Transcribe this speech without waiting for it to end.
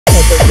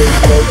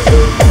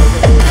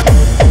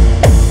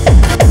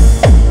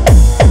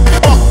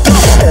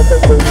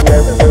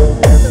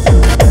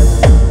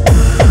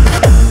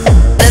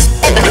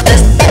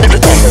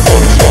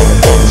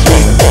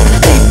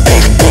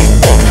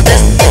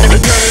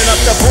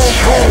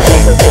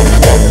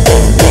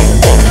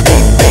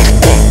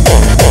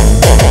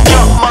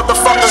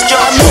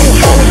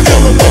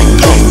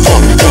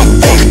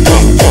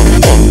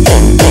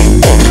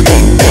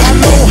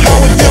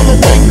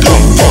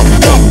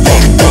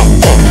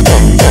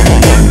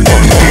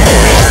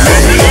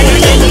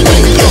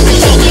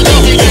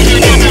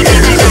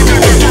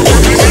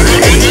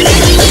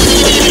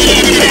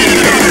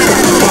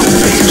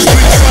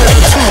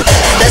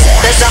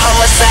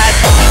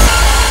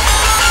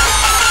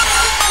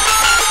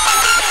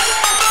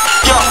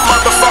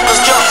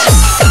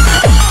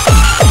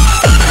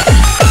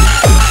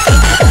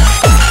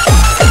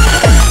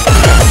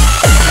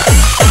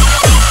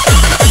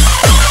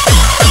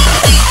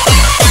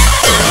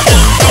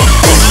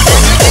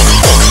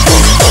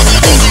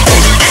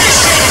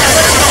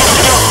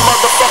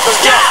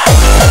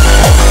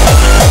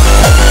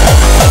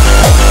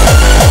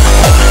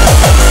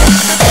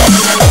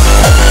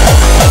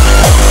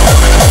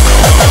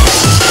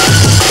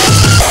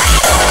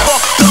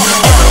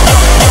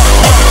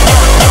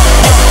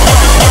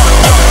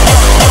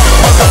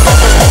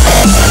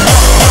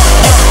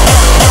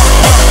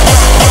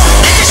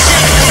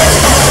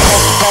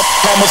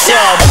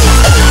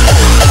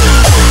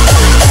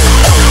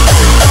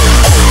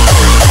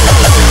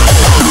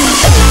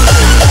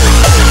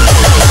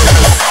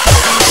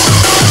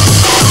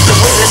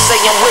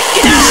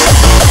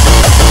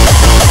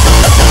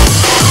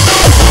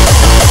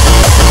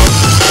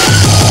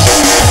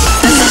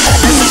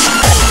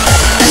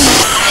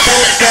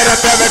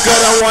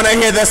I wanna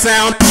hear the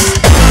sound.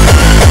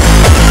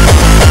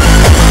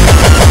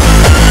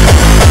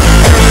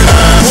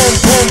 Boom,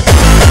 boom.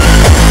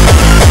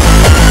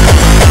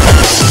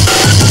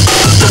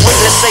 The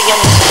witness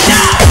saying,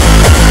 nah.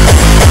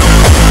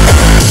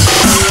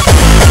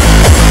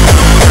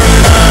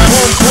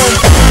 Boom, boom.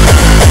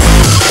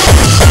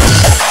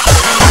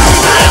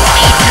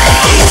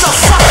 It's a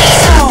fucking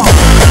song.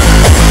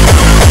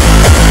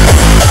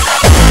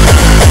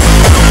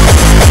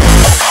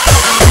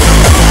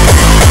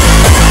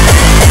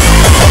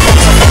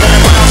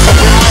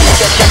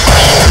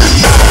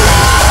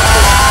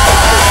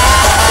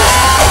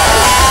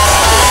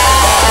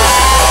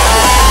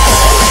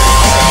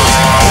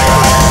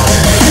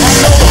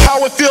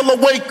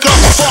 Wake up,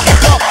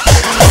 fucked up.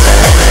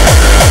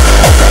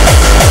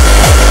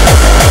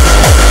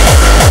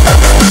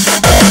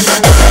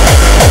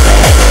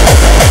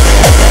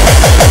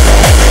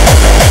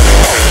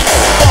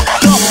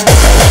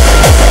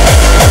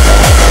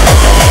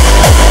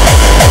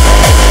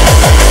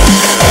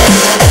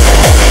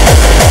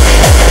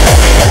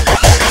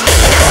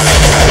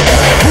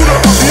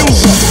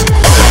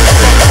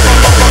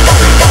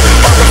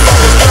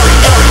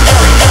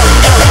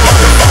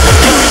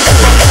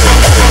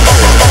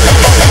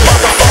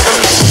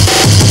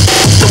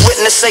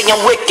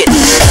 Saying wicked.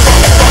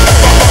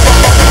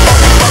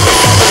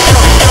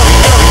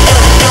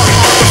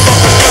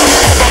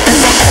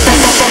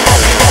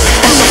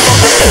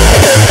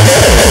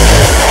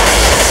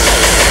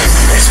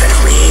 That's been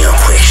real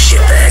quick,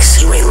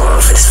 shitbags. You ain't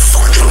long for this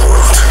fucking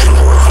world.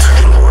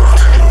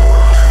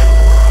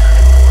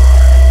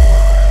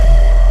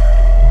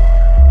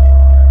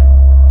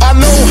 I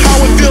know how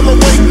it feel to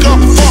wake up,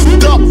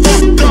 fucked up,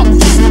 fucked up.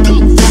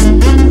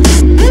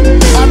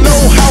 I know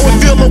how it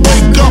feel to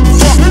wake up,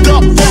 fucked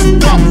up,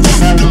 fucked up.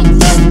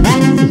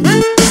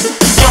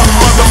 Young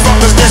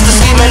motherfuckers, that's the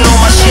scheming on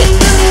my shit.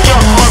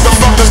 Young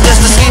motherfuckers, that's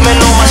the scheming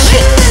on my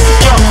shit.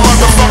 Young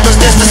motherfuckers,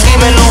 that's the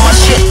scheming on my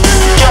shit.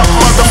 Young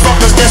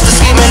motherfuckers, that's the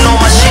scheming on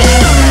my shit.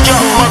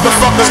 Young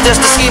motherfuckers, that's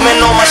the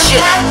scheming on my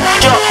shit.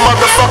 Young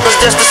motherfuckers,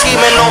 that's the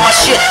scheming on my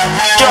shit.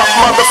 Young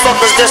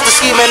motherfuckers, that's the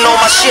scheming on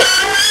my shit.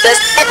 That's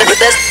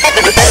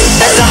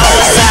a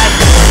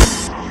homicide.